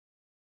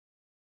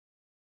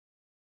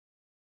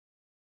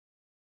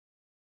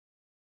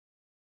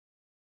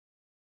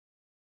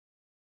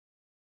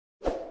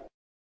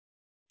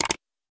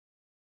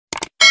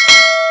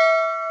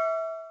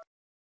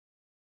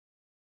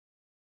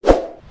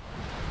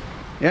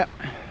Yep,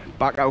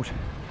 back out.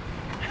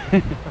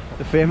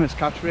 The famous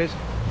catchphrase.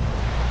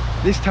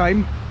 This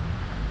time,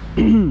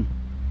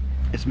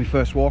 it's my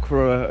first walk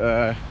for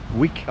a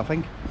week, I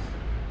think.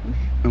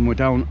 And we're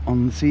down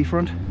on the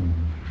seafront.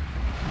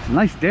 It's a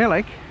nice day,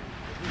 like.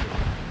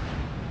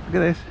 Look at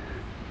this.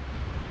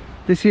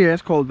 This here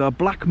is called the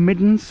Black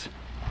Middens.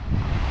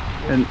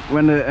 And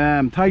when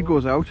the tide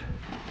goes out,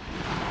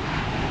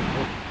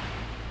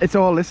 it's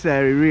all this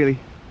area, really.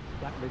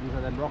 Black Middens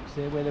and them rocks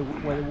there where the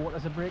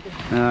waters are breaking.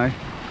 Aye.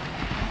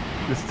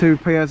 There's two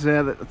piers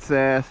there. That's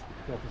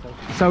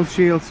South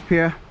Shields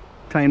Pier,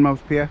 Tynemouth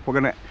Pier. We're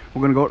gonna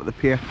go to the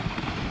pier.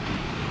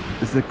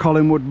 There's the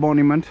Collingwood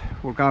Monument.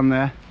 We're going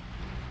there.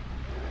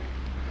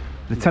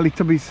 The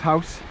Teletubbies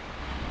house,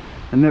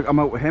 and look, I'm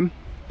out with him.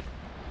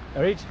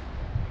 Alright.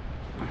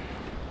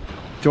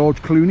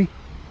 George Clooney.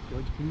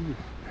 George Clooney.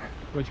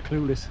 George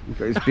Clueless. He's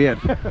got his beard.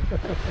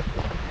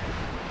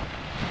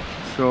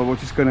 So we're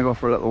just gonna go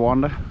for a little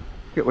wander,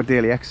 get our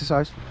daily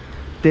exercise.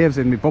 Dave's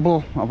in my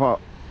bubble. I've got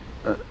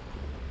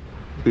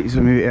he's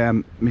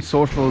in my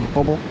social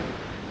bubble.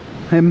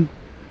 Him,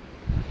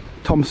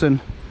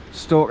 Thompson,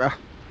 Stoker.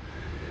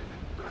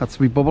 That's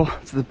my bubble.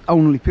 It's the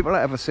only people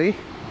I ever see.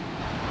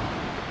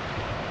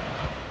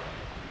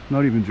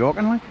 Not even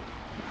joking, like.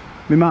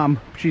 My mum,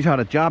 she's had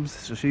a jabs,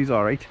 so she's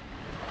alright.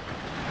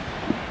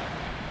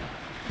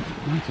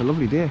 Oh, it's a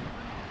lovely day.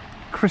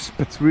 Crisp,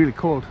 it's really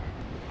cold.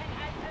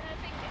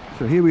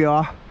 So here we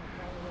are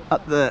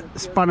at the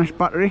Spanish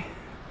Battery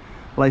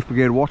Life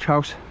Brigade Watch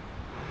House.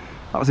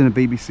 That was in a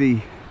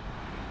BBC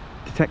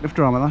detective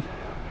drama, that.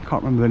 I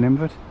can't remember the name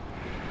of it.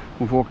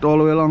 We've walked all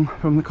the way along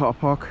from the car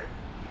park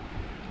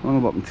along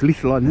about to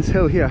Lethal on this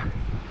hill here.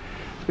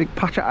 It's a big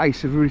patch of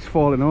ice, everybody's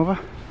falling over.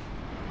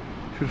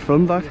 Should have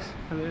filmed that. Yes,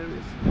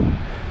 hilarious.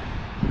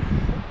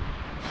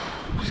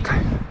 Just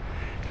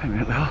climbing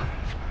up the hill.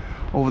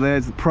 Over there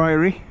is the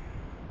Priory,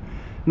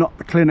 not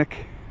the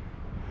clinic,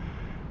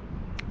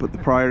 but the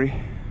Priory.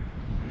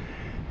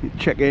 You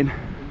check in.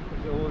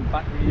 There's the old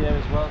battery there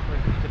as well,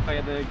 to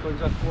fire the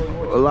guns off.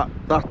 Well,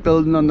 that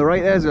building on the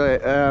right there's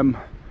a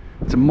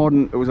it's a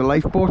modern. It was a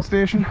lifeboat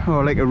station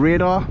or like a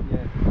radar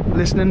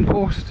listening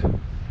post.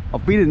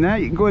 I've been in there.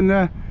 You can go in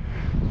there.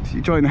 If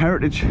you join the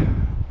Heritage, you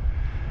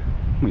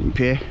can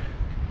pay.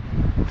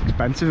 It's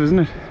expensive, isn't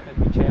it?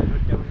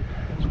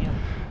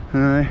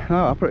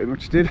 Oh, I pretty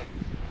much did.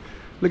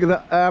 Look at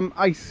that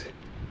ice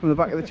from the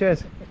back of the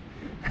chairs.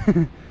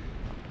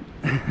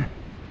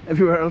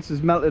 Everywhere else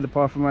is melted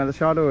apart from where the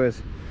shadow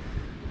is.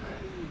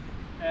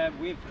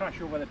 Wave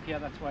crash over the pier,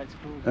 that's why it's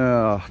closed.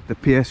 Oh, the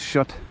pier's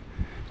shut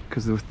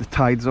because the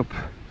tide's up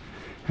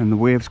and the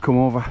waves come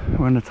over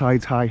when the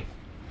tide's high.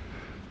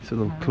 So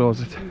they'll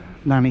close it.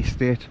 Nanny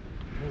state.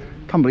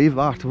 Can't believe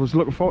that. I was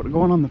looking forward to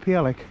going on the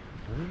pier, like.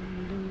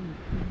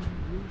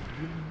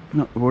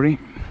 Not to worry.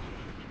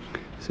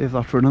 Save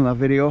that for another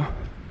video.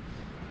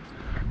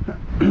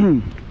 But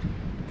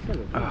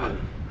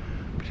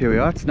here we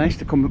are. It's nice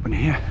to come up in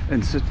here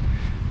and sit. A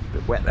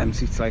bit wet them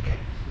seats, like.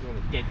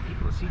 Dead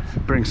people seats.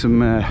 Bring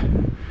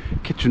some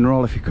kitchen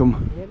roll if you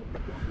come.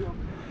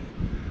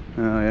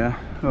 Oh yeah.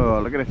 Oh,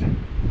 look at it.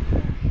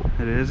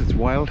 It is. It's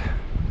wild.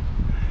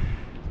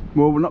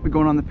 Well, we'll not be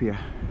going on the pier.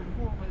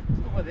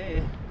 Over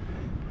there.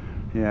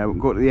 Yeah, we'll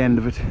go to the end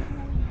of it.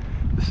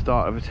 The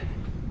start of it.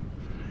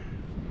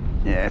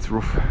 Yeah, it's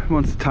rough.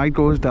 Once the tide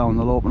goes down,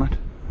 they'll open it.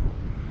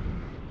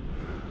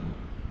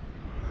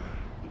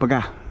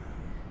 Bugger.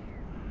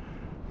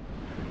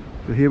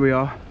 So here we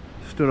are,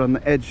 stood on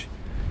the edge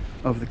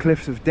of the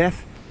cliffs of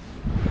death.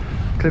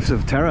 Cliffs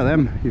of terror,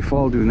 them. You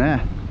fall down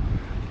there,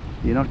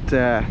 you're not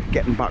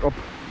getting back up.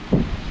 So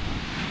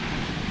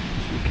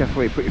be careful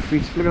where you put your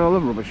feet. Look at all the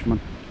rubbish, man.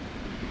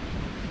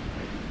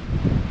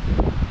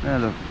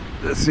 Yeah,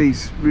 the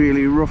sea's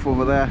really rough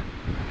over there.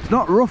 It's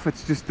not rough,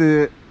 it's just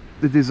the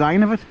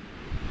design of it.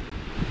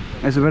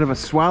 There's a bit of a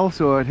swell,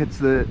 so it hits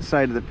the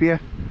side of the pier,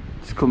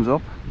 just comes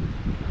up.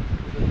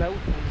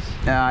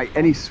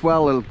 Any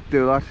swell will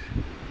do that.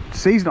 The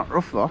sea's not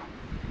rough though.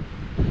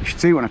 You should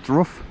see when it's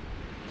rough.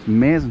 It's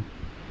amazing.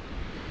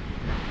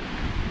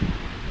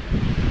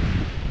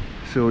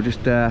 So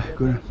just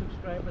gonna...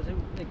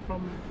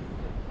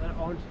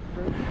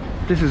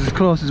 This is as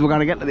close as we're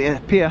gonna get to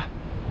the pier.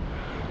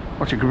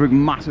 Watch a big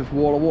massive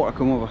wall of water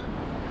come over.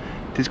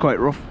 It is quite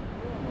rough.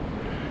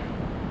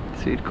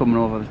 See it coming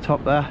over the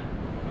top there.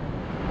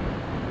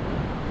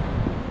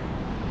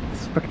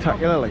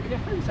 Spectacular, like.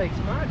 Difference, like,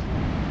 smart.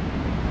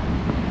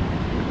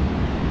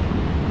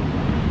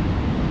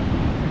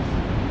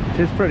 It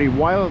is pretty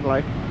wild,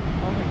 like.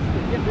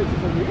 The difference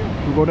is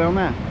unreal. We'll go down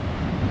there.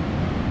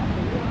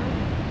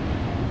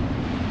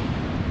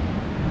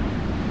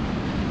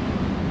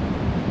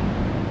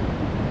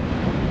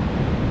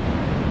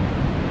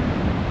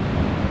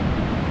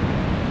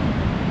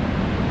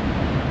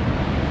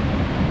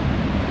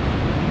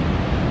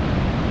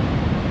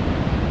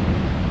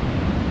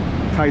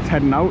 Tide's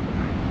heading out,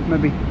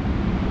 maybe.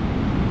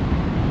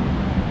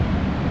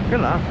 Look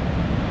at that.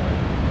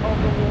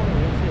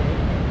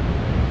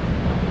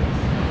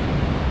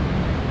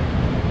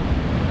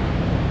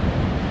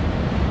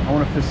 I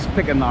wonder if this is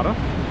picking that up.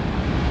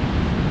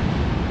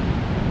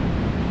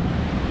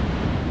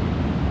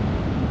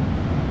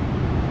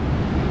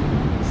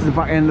 This is the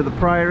back end of the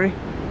priory.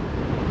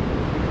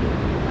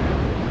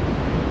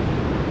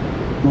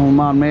 All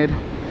man-made.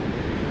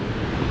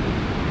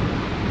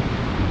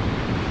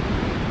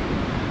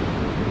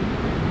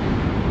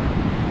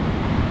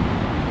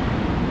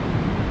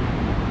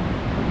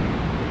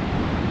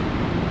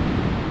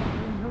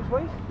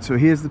 So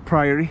here's the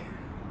priory,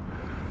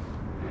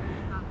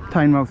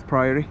 Tynemouth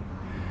Priory,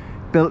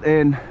 built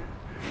in,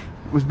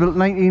 was built in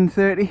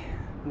 1930,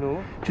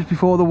 No. just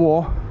before the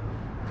war,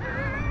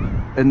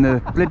 and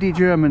the bloody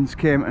Germans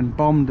came and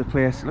bombed the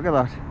place. Look at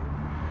that,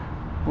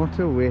 what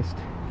a waste.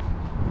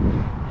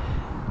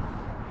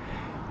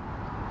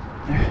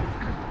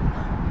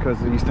 Because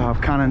they used to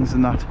have cannons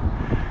and that,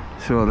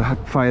 so they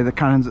had to fire the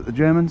cannons at the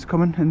Germans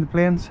coming in the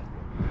planes,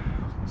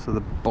 so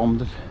they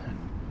bombed it and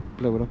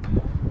blew it up.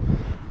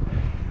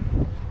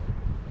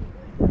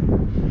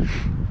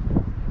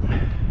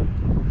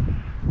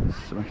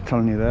 So I'm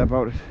telling you there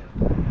about it.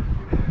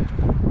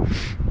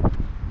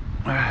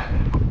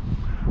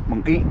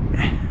 Monkey.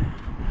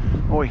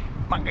 Oi,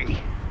 monkey.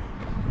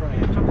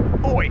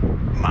 Oi,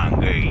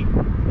 monkey.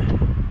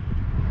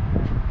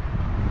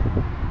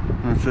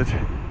 That's it.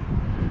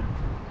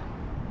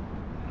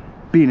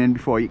 Been in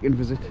before, you can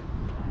visit.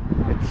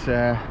 It's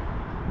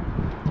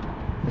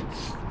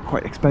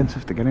quite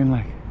expensive to get in,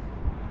 like,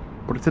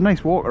 but it's a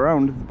nice walk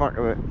around at the back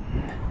of it.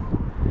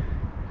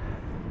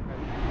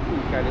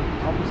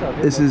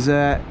 This is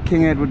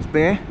King Edward's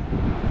Bay.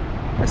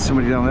 There's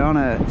somebody down there on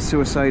a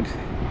suicide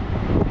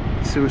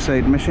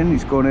mission.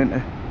 He's going in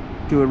to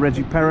do a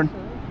Reggie Perrin.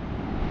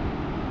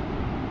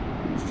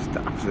 It's just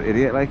an absolute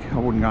idiot, like. I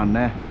wouldn't go in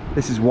there.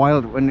 This is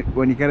wild.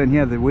 When you get in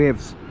here, the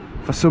waves,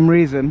 for some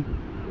reason,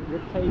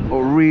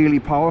 are really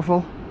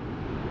powerful.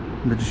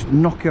 And they just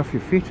knock you off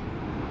your feet.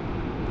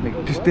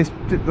 Like just this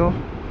bit though.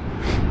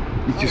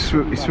 He's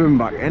swimming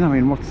back in. I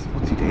mean, what's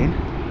he doing?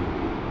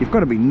 You've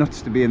got to be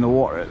nuts to be in the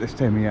water at this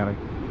time of year.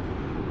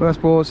 Well, I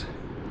suppose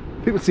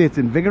people say it's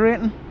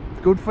invigorating,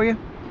 it's good for you.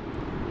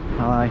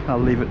 I'll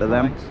leave it to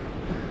them.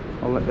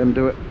 I'll let them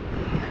do it.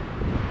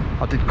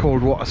 I did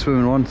cold water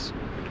swimming once.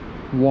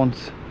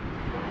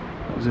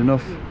 That was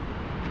enough.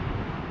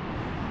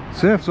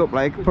 Surf's up,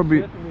 like,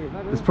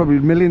 there's probably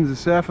millions of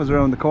surfers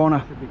around the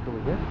corner.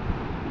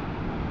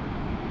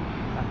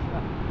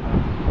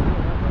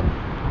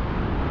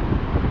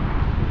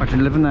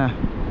 Imagine living there.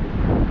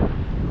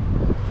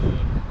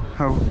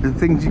 How the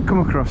things you come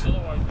across,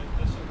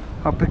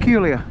 how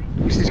peculiar.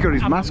 He's got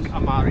his mask.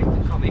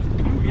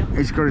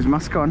 He's got his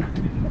mask on.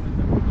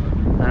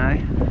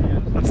 Aye,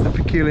 that's the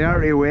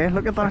peculiarity away.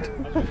 Look at that.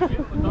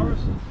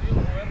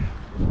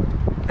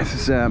 This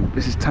is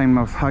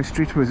Tynemouth High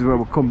Street. This is where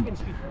we come.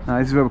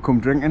 This is where we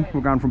come drinking.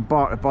 We're going from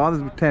bar to bar.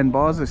 There's 10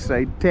 bars this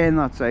side, 10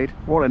 that side.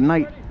 What a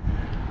night!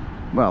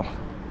 Well,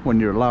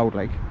 when you're allowed,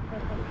 like.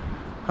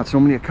 That's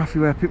normally a cafe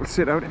where people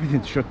sit out.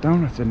 Everything's shut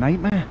down. It's a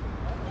nightmare.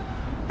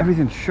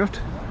 Everything's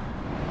shut.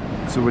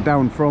 So we're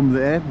down from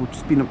there. We've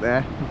just been up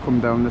there. We've come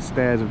down the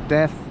stairs of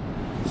death.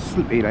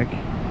 Sleepy, like.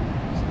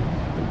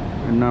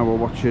 And now we're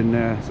watching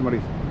somebody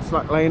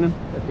slacklining.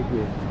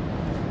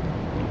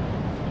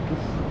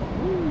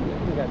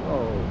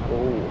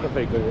 Oh, Not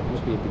very good. It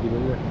must be a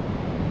beginning there.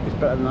 it's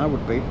better than I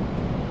would be.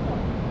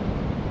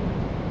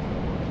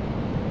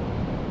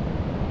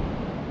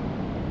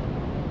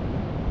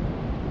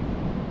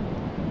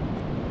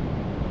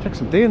 Take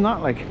some day in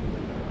that, like.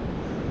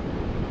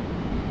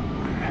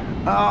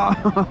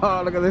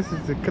 Oh, look at this,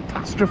 it's a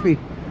catastrophe.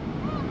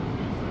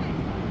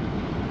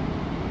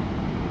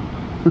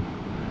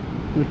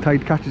 The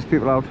tide catches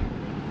people out.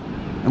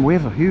 And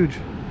waves are huge.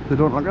 They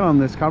don't look it on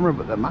this camera,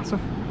 but they're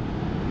massive.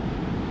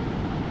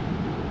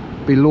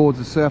 Be loads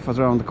of surfers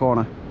around the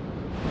corner.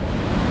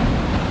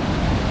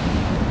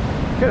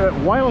 Get a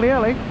bit wild here,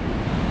 like.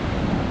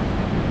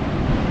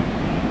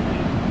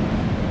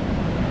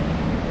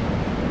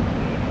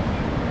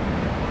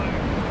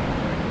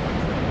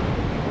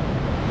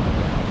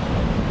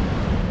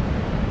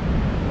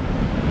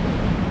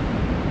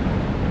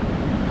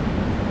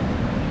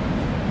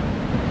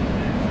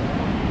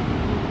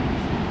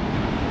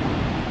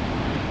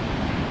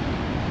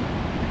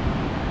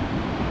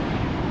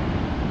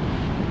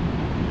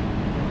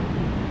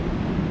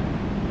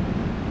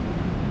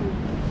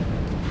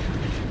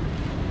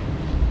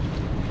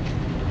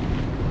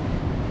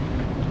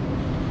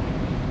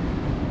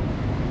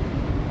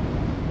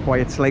 Why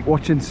it's like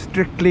watching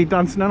Strictly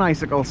Dancing on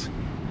Icicles.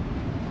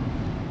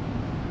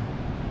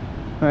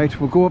 Right,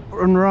 we'll go up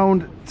and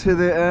round to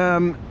the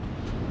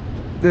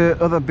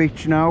other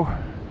beach now.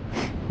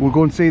 We'll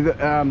go and see the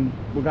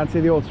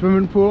the old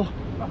swimming pool,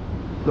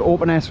 the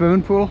open air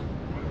swimming pool.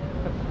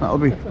 That'll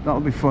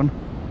be fun.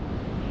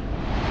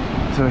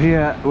 So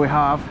here we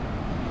have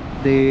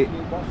the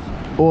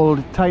old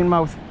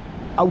Tynemouth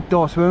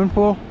outdoor swimming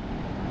pool,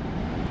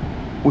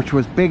 which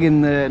was big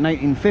in the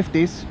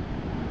 1950s.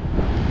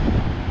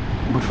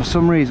 But for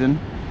some reason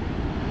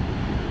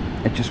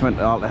it just went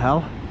all to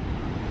hell.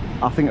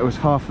 I think it was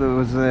half there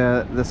was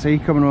the sea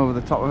coming over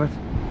the top of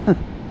it.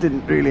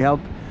 Didn't really help.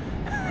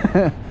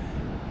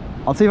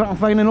 I'll see if I can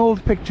find an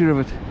old picture of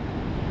it.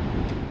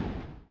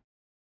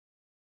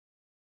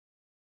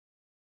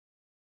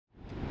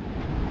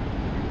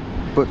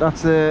 But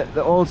that's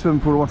the old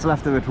swimming pool, what's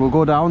left of it. We'll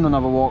go down and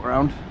have a walk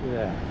around.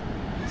 Yeah.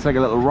 It's like a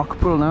little rock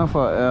pool now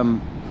for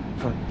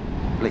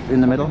like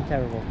in the middle.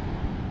 Terrible.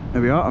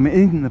 There we are. I'm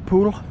in the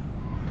pool.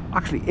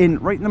 Actually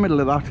right in the middle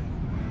of that.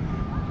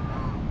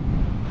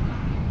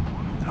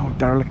 Oh,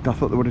 derelict. I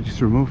thought they would have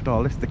just removed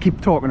all this. They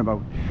keep talking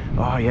about,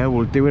 oh yeah,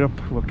 we'll do it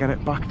up, we'll get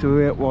it back to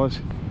where it was.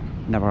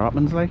 Never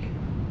happens, like.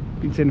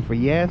 Been saying it for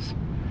years.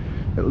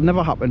 It'll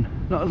never happen.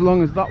 Not as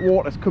long as that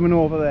water's coming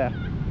over there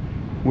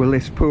will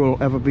this pool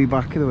ever be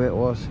back the way it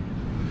was.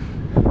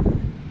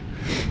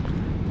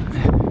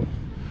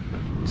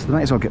 So they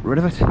might as well get rid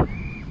of it.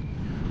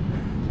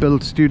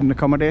 Build student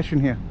accommodation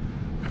here.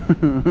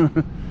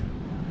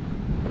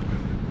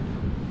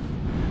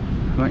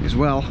 Might as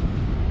well.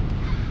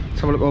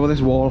 Let's have a look over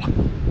this wall.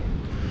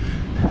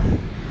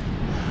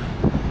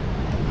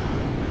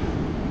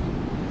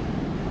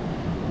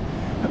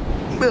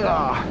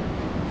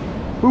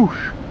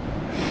 Whoosh.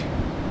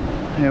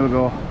 Here we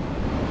go.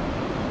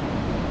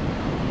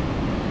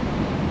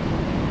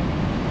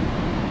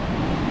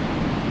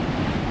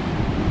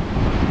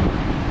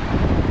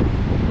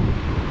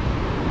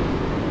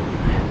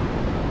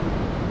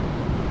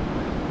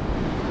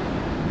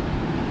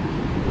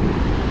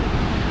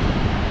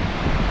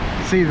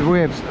 See the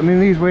waves. I mean,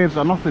 these waves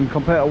are nothing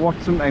compared to what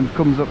sometimes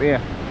comes up here,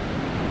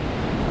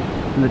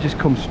 and they just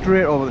come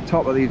straight over the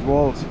top of these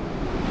walls.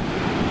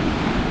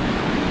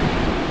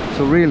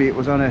 So really it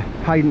was on a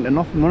hiding to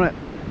nothing, wasn't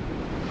it?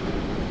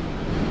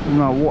 I don't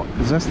know what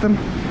possessed them.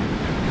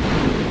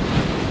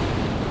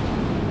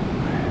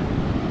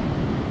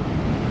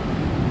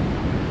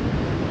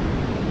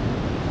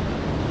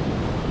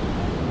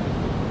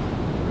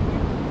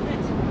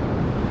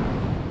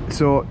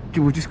 So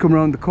we've just come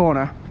around the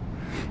corner,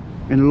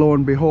 and lo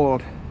and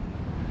behold,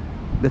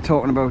 they're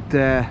talking about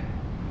they're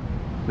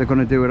going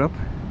to do it up.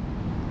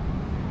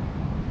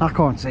 I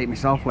can't see it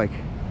myself, like,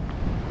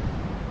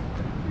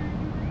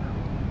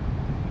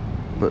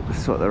 but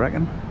that's what they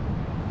reckon.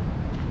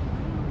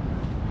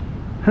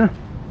 Huh.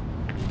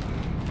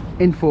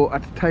 Info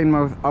at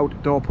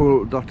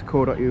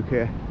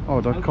tynemouthoutdoorpool.co.uk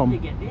or .com. How did you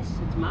get this?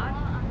 It's mad.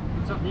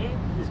 It's up there.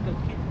 There's got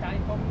kids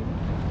dying from you.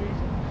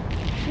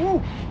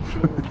 Woo!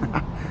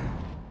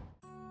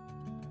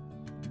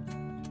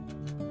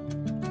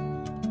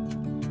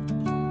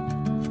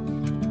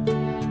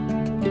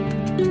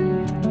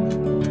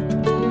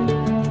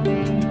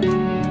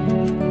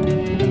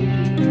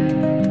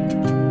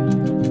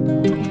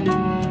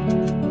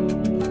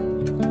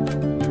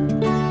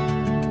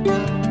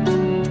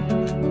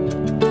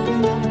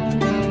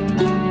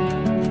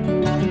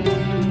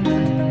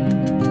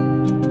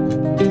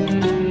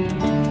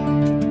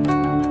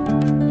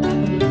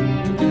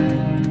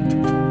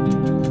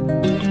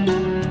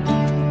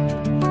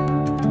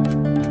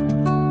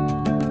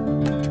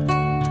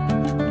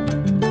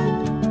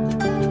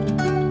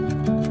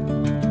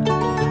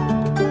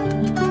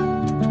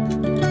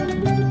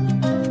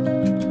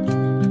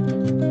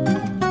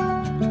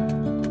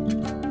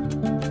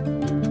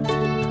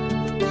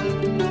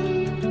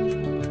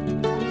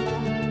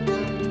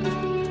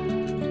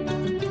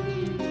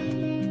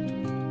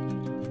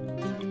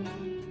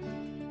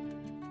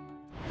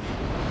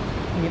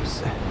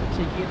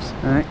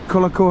 Alright,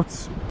 Colour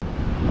Coats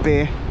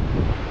Bay.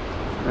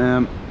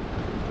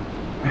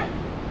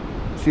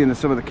 Seeing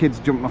some of the kids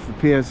jumping off the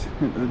piers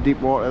into the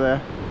deep water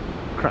there.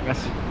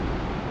 Crackers.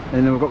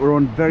 And then we've got our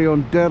own very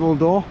own Durdle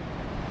Door.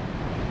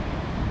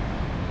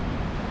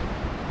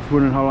 Just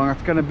wondering how long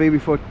that's going to be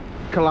before it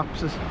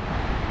collapses.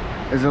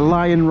 There's a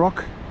Lion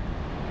Rock.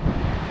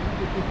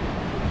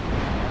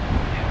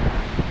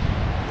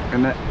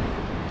 And that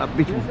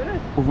bit,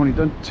 we've only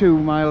done 2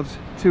 miles,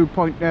 3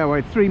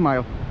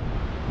 mile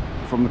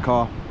from the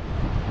car.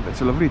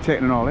 It's lovely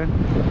taking it all in.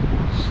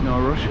 It's no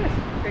rush.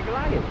 Big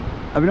lion.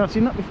 Have you not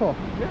seen that before?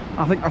 Yeah.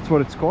 I think that's what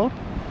it's called.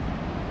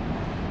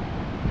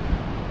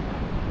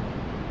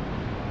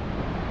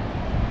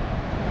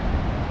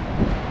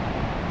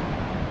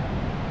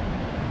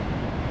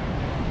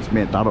 Just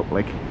made that up,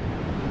 like.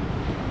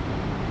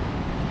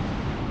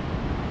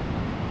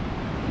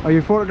 Are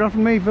you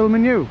photographing me,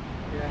 filming you?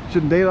 Yeah.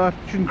 Shouldn't do that.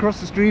 Shouldn't cross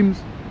the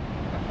streams.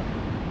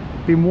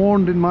 Been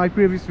warned in my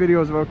previous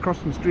videos about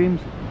crossing streams.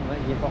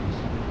 Your box.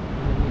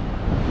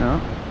 No.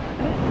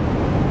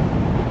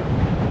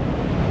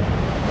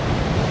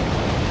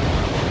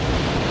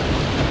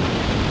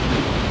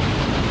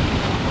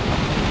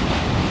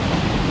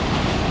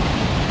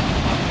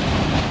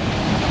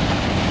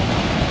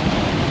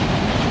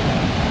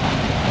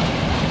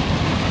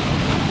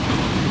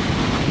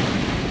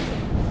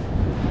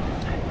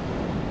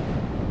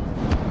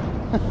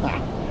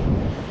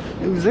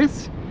 Who's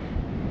this?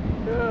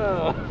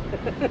 Oh.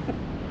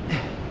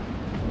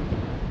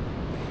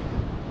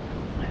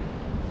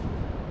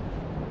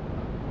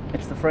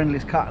 It's the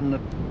friendliest cat in the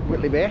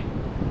Whitley Bay.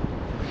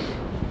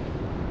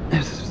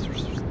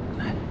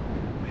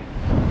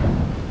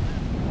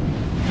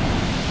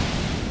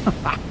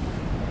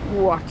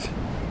 What?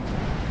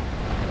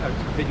 That's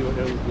a video of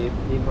the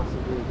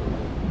massive building.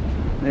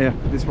 Yeah,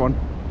 this one.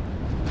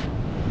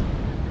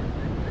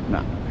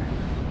 Nah.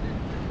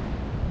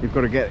 You've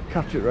got to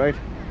catch it right.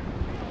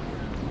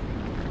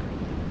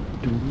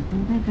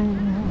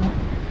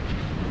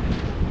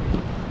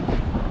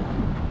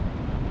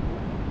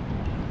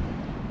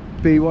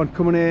 B1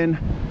 coming in,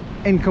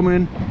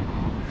 incoming.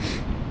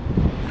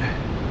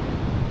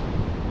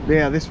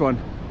 Yeah, this one.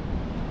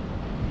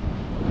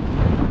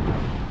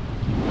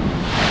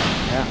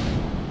 Yeah.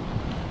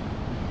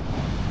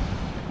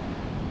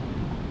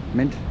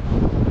 Mint.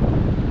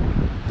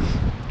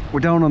 We're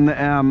down on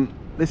the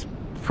this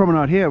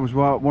promenade here was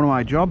one of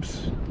my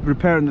jobs,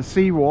 repairing the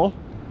seawall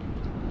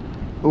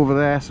over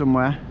there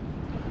somewhere.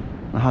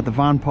 I had the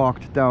van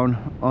parked down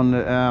on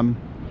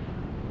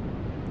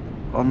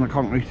the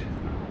concrete.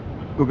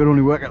 We could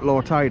only work at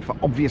low tide for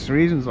obvious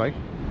reasons, like.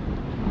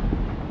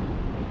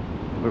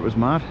 But it was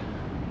mad.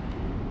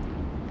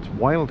 It's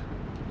wild.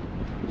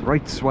 It's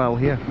right swell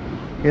here.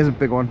 Here's a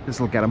big one. This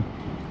will get him.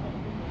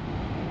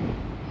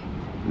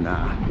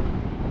 Nah.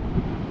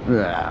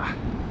 Ugh.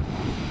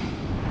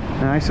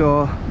 And I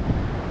saw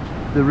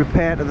the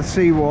repair to the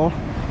seawall.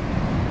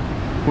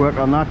 Worked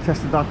on that,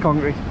 tested that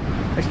concrete.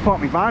 I just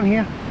parked my van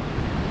here.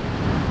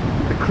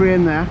 The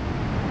crane there.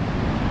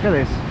 Look at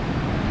this.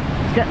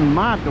 It's getting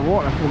mad, the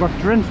water. We got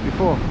drenched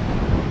before.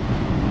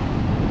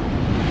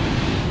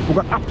 We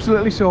got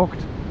absolutely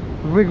soaked.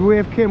 A big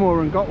wave came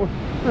over and got one.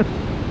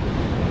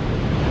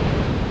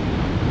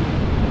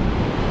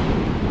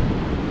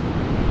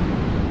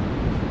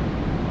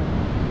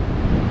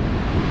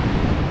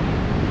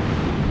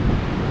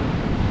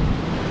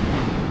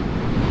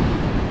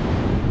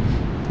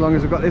 As long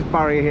as we've got this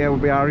barrier here, we'll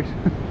be alright.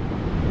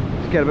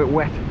 Just get a bit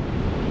wet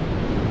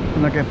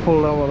and not get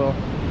pulled over though.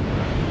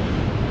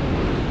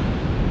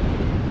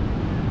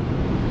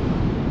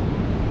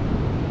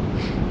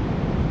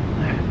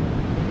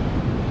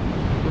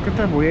 Look at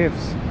them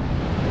waves.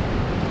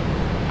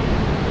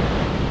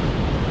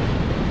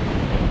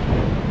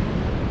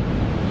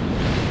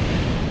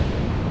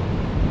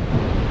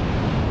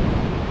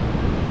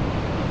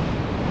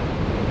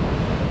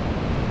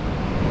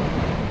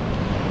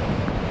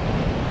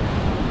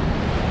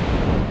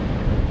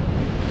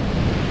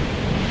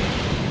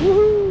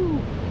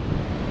 Woohoo!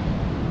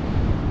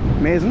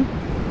 Amazing.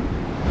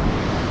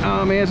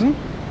 Amazing.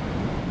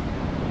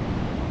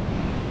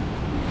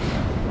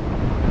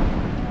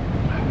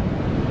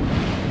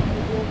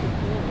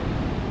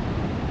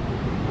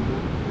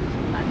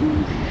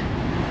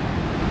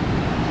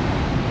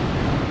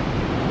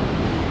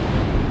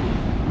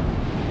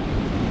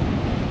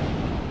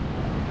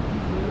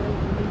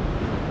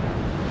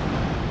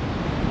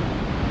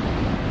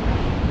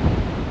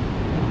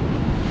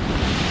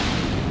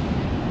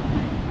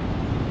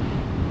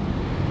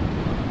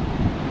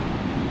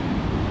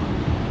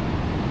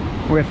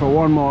 Wait for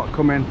one more to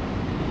come in.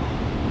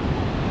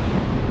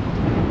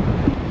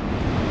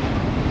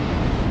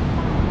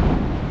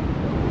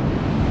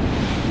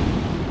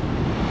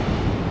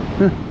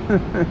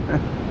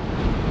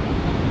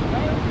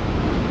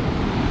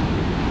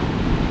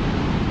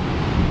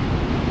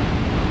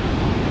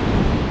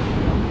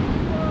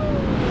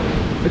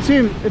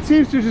 It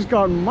seems to have just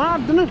gone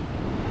mad, doesn't it?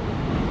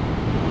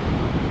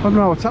 I don't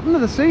know what's happened to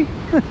the sea.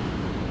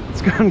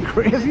 It's gone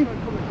crazy.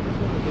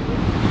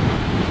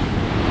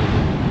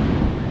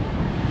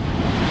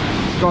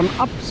 Gone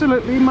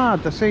absolutely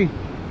mad, the sea.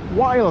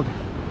 Wild.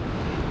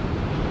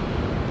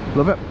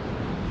 Love it.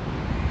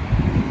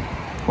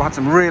 We had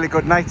some really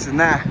good nights in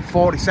there.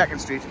 42nd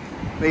Street,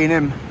 me and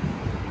him.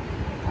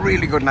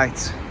 Really good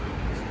nights.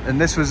 And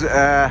this was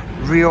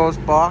Rio's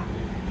bar.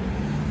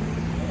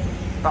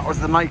 That was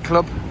the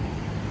nightclub.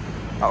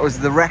 That was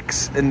the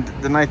Rex, and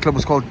the nightclub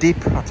was called Deep.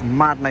 Had some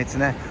mad nights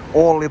in there.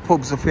 All the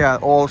pubs up here,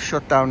 all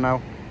shut down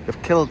now.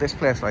 They've killed this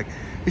place. Like,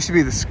 used to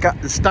be the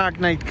stag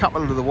night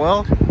capital of the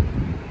world.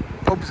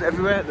 Pubs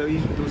everywhere. There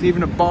was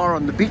even a bar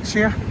on the beach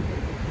here.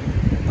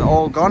 They're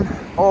all gone.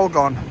 All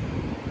gone.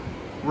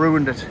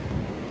 Ruined it.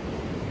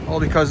 All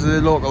because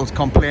the locals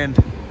complained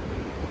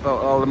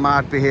about all the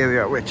mad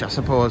behaviour, which I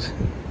suppose.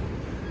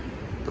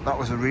 But that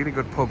was a really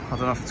good pub. I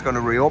don't know if it's going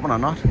to reopen or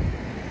not.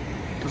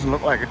 Doesn't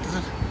look like it, does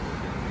it?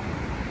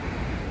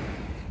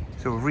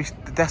 So we've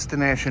reached the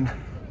destination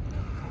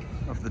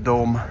of the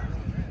dome.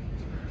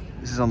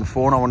 This is on the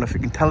phone. I wonder if you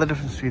can tell the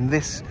difference between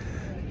this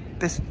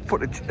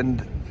footage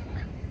and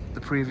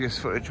the previous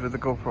footage with the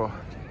GoPro.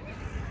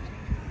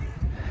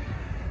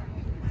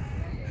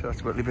 So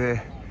that's Whitley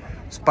Bay,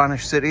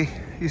 Spanish city,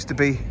 used to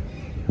be.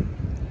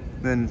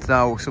 Then it's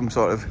now some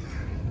sort of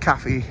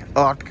cafe,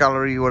 art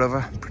gallery,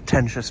 whatever.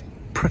 Pretentious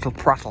prittle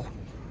prattle.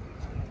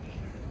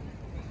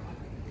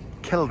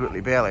 Killed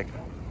Whitley Bay, like,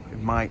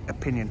 in my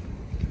opinion.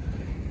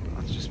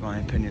 That's just my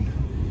opinion.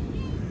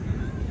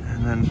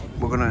 And then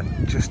we're gonna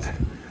just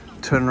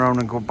turn around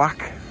and go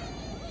back.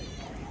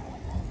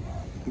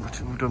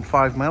 We've done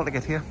 5 miles to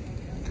get here.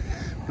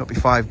 Not be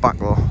 5 back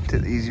though.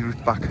 Take the easy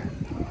route back.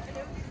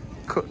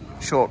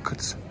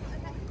 Shortcuts.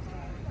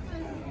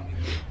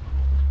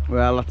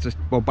 Well, let's just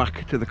go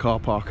back to the car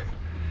park.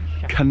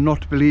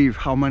 Cannot believe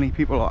how many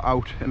people are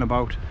out and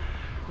about.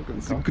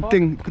 It's a good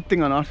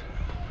thing or not?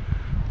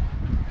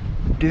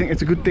 Do you think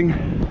it's a good thing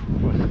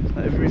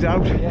that everybody's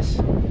out? Yes.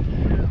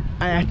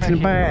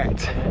 It's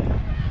bad.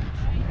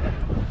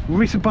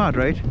 Really so bad,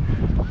 right?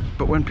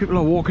 But when people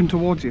are walking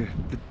towards you,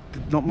 they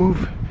not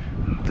move.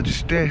 They just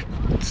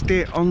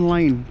stay on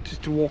line,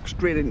 just to walk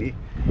straight into you.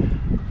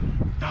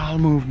 I'll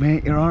move,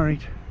 mate, you're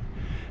alright.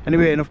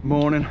 Anyway, enough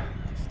moaning.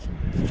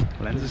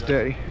 Lens is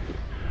dirty.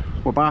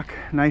 We're back,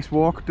 nice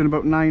walk, done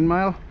about 9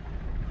 mile.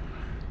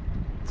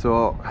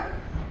 So,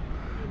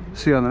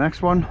 see you on the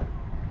next one.